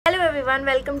everyone,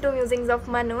 welcome to Musings of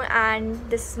Manu, and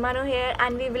this is Manu here,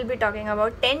 and we will be talking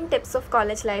about 10 tips of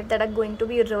college life that are going to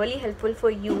be really helpful for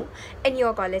you in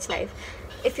your college life.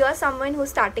 If you are someone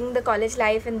who's starting the college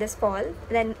life in this fall,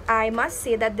 then I must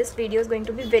say that this video is going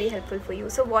to be very helpful for you.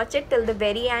 So watch it till the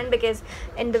very end, because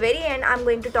in the very end I'm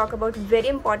going to talk about very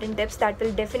important tips that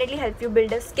will definitely help you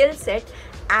build a skill set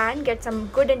and get some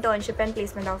good internship and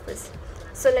placement offers.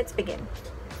 So let's begin.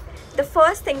 The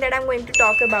first thing that I'm going to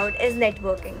talk about is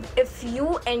networking. If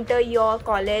you enter your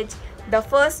college the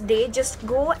first day, just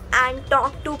go and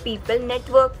talk to people,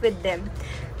 network with them.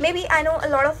 Maybe I know a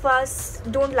lot of us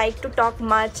don't like to talk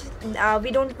much.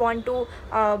 We don't want to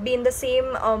be in the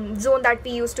same zone that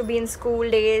we used to be in school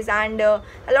days, and a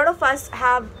lot of us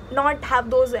have not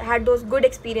had those good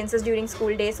experiences during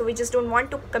school days, so we just don't want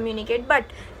to communicate. But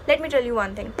let me tell you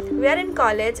one thing: we are in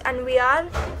college and we are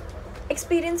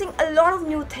experiencing a lot of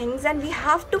new things, and we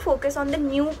have to focus on the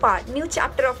new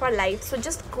chapter of our life. So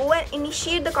just go and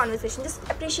initiate the conversation. Just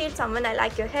appreciate someone. I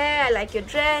like your hair, I like your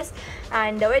dress,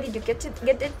 and where did you get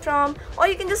it from? Or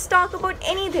you can just talk about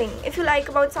anything. If you like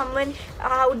about someone,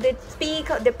 how they speak,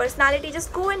 their personality,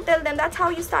 just go and tell them. That's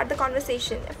how you start the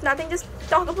conversation. If nothing, just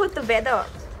talk about the weather.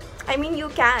 I mean, you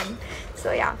can.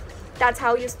 So yeah, that's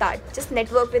how you start. Just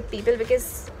network with people,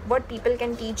 because what people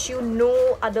can teach you,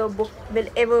 no other book will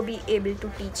ever be able to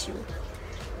teach you.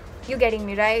 You getting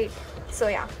me, right? So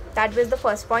yeah, that was the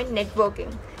first point,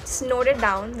 networking. Just note it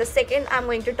down. The second I'm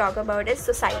going to talk about is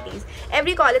societies.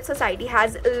 Every college society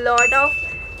has a lot of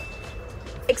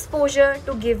exposure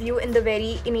to give you in the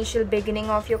very initial beginning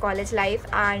of your college life,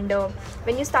 and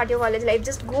when you start your college life,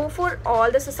 just go for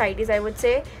all the societies. I would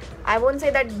say, I won't say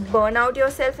that burn out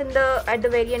yourself at the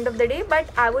very end of the day, but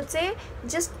I would say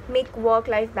just make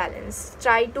work-life balance.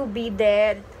 Try to be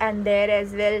there and there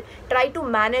as well. Try to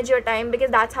manage your time, because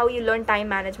that's how you learn time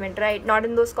management, right? Not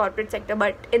in those corporate sector,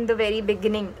 but in the very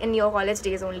beginning, in your college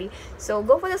days only. So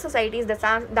go for the societies, the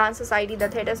dance society, the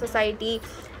theater society,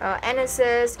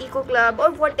 NSS, eco club,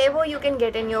 or whatever you can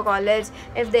get in your college.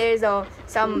 If there's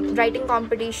some writing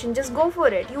competition, just go for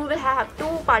it. You will have to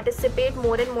participate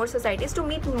more and more societies to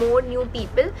meet more new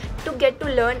people, to get to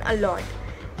learn a lot.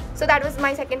 So that was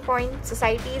my second point,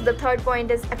 societies. The third point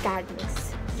is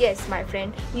academics. Yes, my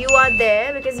friend, you are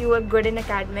there because you are good in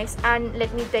academics, and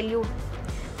let me tell you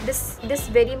this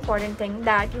very important thing,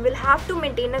 that you will have to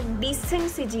maintain a decent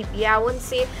CGPA. I won't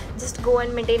say just go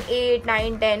and maintain 8,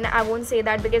 9, 10. I won't say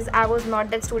that, because I was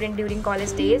not that student during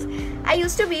college days. I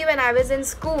used to be when I was in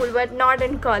school, but not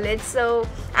in college. So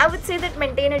I would say that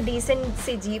maintain a decent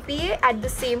CGPA. At the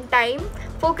same time,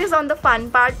 focus on the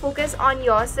fun part, focus on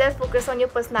yourself, focus on your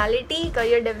personality.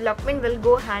 Career development will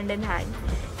go hand in hand.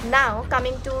 Now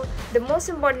coming to the most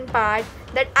important part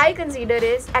that I consider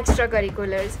is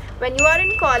extracurriculars. When you are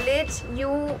in college, you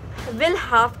will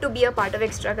have to be a part of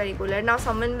extracurricular. Now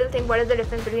someone will think, what is the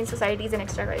difference between societies and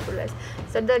extracurriculars?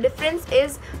 So the difference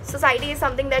is, society is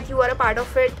something that you are a part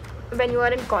of it when you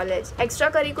are in college.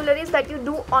 Extracurricular is that you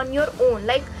do on your own,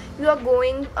 like you're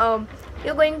going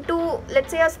to,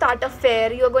 let's say, a startup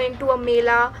fair, you're going to a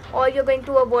mela, or you're going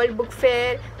to a world book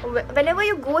fair. Whenever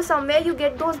you go somewhere, you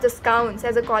get those discounts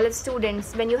as a college student.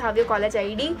 When you have your college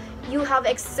ID, you have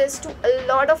access to a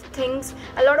lot of things,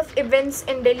 a lot of events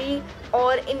in Delhi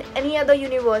or in any other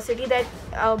university that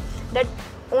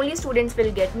only students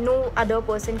will get. No other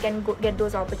person can get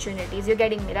those opportunities. You're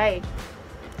getting me, right?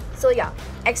 So yeah,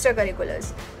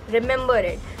 extracurriculars, remember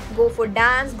it. Go for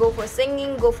dance, go for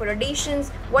singing, go for auditions,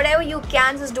 whatever you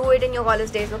can, just do it in your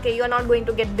college days, okay? You're not going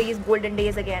to get these golden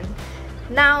days again.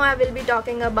 Now I will be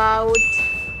talking about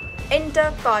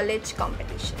inter-college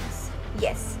competitions.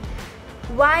 Yes,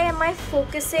 why am I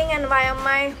focusing and why am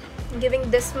I giving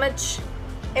this much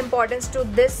importance to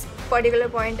this particular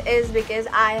point is because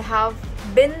I have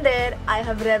been there. I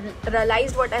have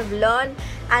realized what I've learned,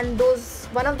 and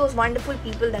one of those wonderful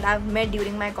people that I've met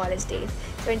during my college days.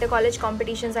 So inter-college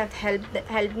competitions have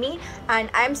helped me, and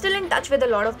I'm still in touch with a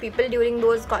lot of people during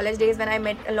those college days. When I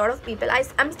met a lot of people,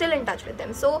 I'm still in touch with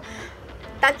them. So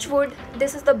touch wood,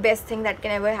 this is the best thing that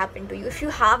can ever happen to you. If you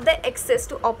have the access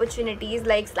to opportunities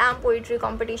like slam poetry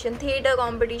competition, theater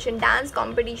competition, dance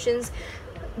competitions,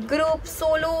 group,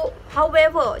 solo,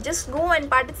 however, just go and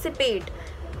participate.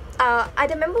 I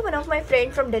remember one of my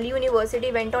friends from Delhi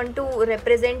University went on to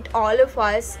represent all of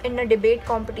us in a debate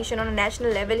competition on a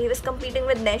national level. He was competing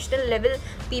with national level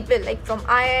people, like from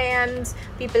IIMs,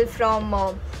 people from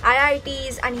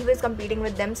IITs, and he was competing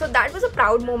with them. So that was a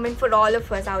proud moment for all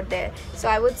of us out there. So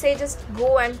I would say just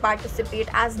go and participate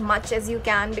as much as you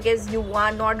can, because you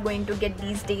are not going to get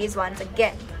these days once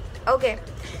again. Okay.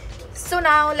 So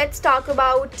now let's talk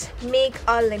about make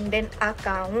a LinkedIn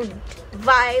account.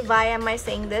 Why am I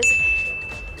saying this?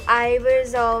 I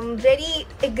was very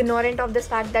ignorant of this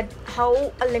fact that how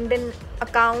a LinkedIn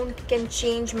account can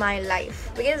change my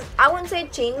life, because I won't say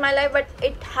it changed my life, but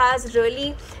it has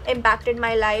really impacted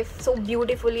my life so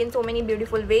beautifully in so many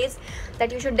beautiful ways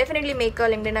that you should definitely make a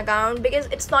LinkedIn account. Because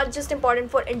it's not just important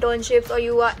for internships, or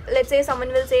you are, let's say someone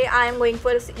will say I am going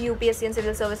for UPSC and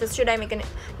civil services, should I make a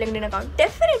LinkedIn account?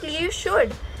 Definitely you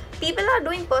should. People are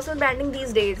doing personal branding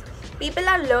these days. People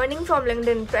are learning from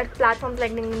LinkedIn, platforms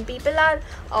like LinkedIn. People are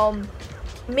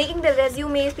making their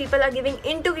resumes. People are giving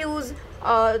interviews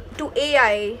to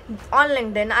AI on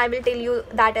LinkedIn. I will tell you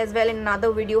that as well in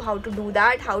another video, how to do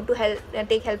that, how to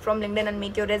take help from LinkedIn and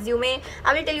make your resume.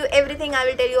 I will tell you everything. I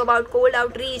will tell you about cold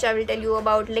outreach. I will tell you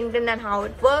about LinkedIn and how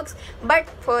it works. But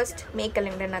first, make a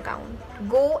LinkedIn account.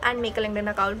 Go and make a LinkedIn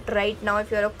account right now.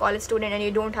 If you're a college student and you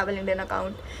don't have a LinkedIn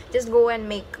account, just go and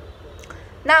make.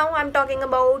 Now I'm talking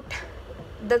about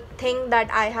the thing that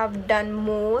I have done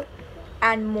more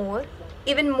and more,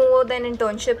 even more than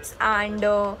internships and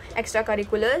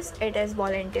extracurriculars. It is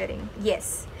volunteering.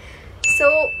 Yes.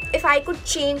 So if I could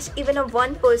change even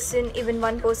one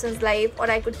person's life,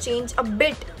 or I could change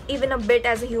even a bit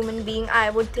as a human being, I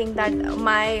would think that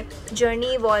my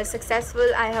journey was successful.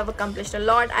 I have accomplished a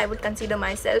lot. I would consider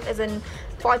myself as an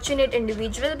fortunate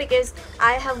individual, because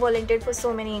I have volunteered for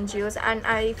so many NGOs, and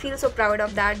I feel so proud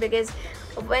of that. Because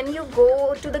when you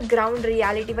go to the ground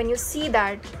reality, when you see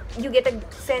that, you get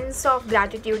a sense of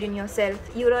gratitude in yourself.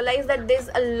 You realize that there's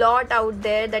a lot out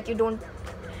there that you don't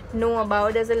know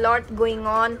about. There's a lot going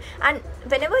on, and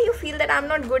whenever you feel that I'm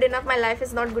not good enough, my life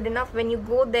is not good enough, when you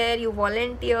go there, you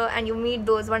volunteer and you meet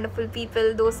those wonderful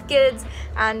people, those kids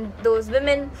and those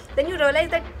women, then you realize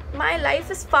that my life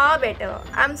is far better.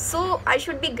 I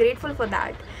should be grateful for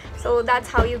that. So that's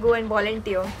how you go and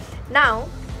volunteer. Now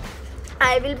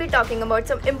I will be talking about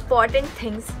some important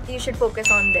things you should focus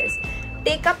on this.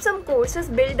 Take up some courses,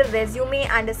 build a resume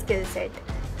and a skill set,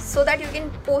 so that you can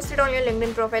post it on your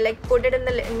LinkedIn profile, like put it in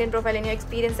the LinkedIn profile in your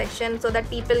experience section, so that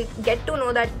people get to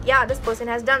know that yeah, this person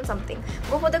has done something.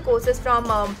 Go for the courses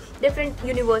from different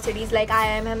universities like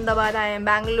IIM Ahmedabad, IIM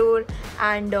Bangalore,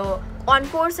 and on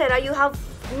Coursera you have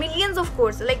millions of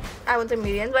courses. Like, I won't say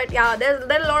millions, but yeah, there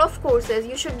are a lot of courses.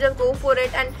 You should just go for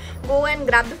it and go and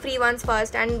grab the free ones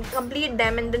first and complete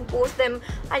them, and then post them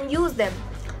and use them.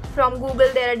 From Google,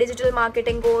 there are digital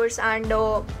marketing course and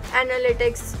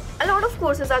analytics. A lot of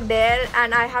courses are there,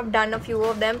 and I have done a few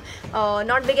of them,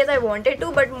 not because I wanted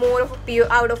to, but more of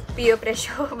out of peer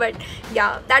pressure. But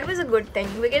yeah, that was a good thing,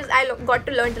 because I got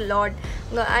to learn a lot.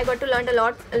 I got to learn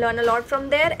a lot from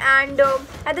there, and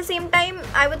at the same time,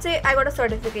 I would say I got a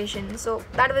certification, so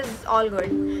that was all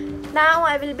good. Now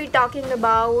I will be talking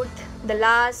about the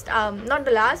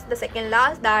second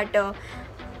last, that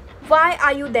why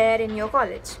are you there in your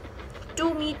college?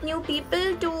 To meet new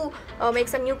people, to make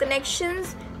some new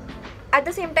connections. At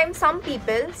the same time, some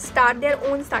people start their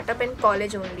own startup in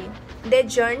college only. Their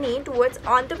journey towards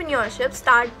entrepreneurship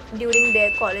start during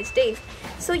their college days.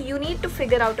 So you need to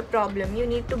figure out a problem. You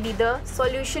need to be the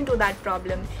solution to that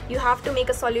problem. You have to make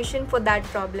a solution for that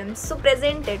problem. So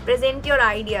present your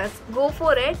ideas, go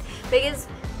for it, because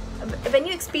when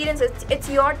you experience it, it's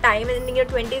your time, and in your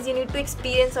 20s you need to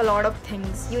experience a lot of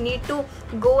things. You need to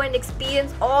go and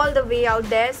experience all the way out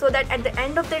there, so that at the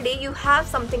end of the day you have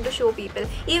something to show people.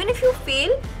 Even if you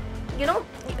fail,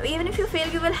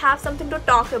 you will have something to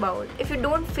talk about. If you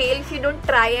don't fail, if you don't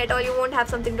try at all, you won't have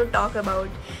something to talk about.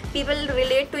 People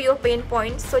relate to your pain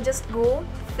points. So just go,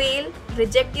 fail,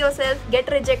 reject yourself,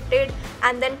 get rejected,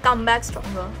 and then come back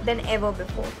stronger than ever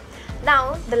before.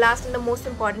 Now, the last and the most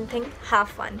important thing, have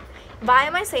fun. Why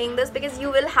am I saying this? Because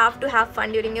you will have to have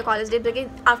fun during your college days, because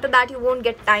after that you won't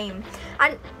get time.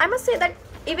 And I must say that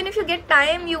even if you get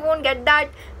time, you won't get that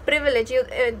privilege,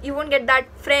 you won't get that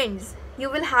friends. You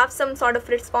will have some sort of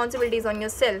responsibilities on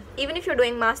yourself. Even if you're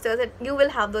doing masters, you will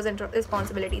have those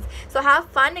responsibilities. So have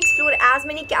fun, explore as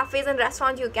many cafes and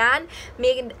restaurants you can,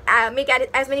 make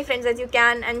as many friends as you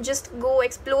can, and just go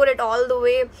explore it all the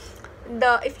way.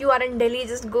 If you are in Delhi,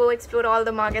 just go explore all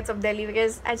the markets of Delhi,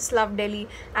 because I just love Delhi,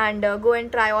 and go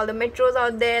and try all the metros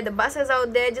out there, the buses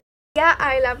out there. Yeah,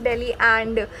 I love Delhi.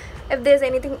 And if there's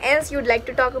anything else you'd like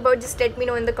to talk about, just let me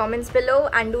know in the comments below,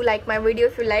 and do like my video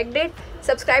if you liked it.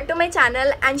 Subscribe to my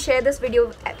channel and share this video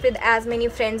with as many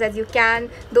friends as you can.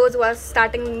 Those who are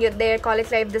starting their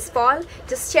college life this fall,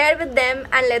 just share with them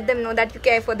and let them know that you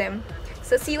care for them.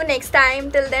 So see you next time.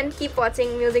 Till then, keep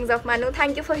watching Musings of Manu.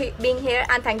 Thank you for being here,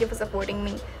 and thank you for supporting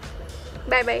me.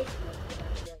 Bye bye.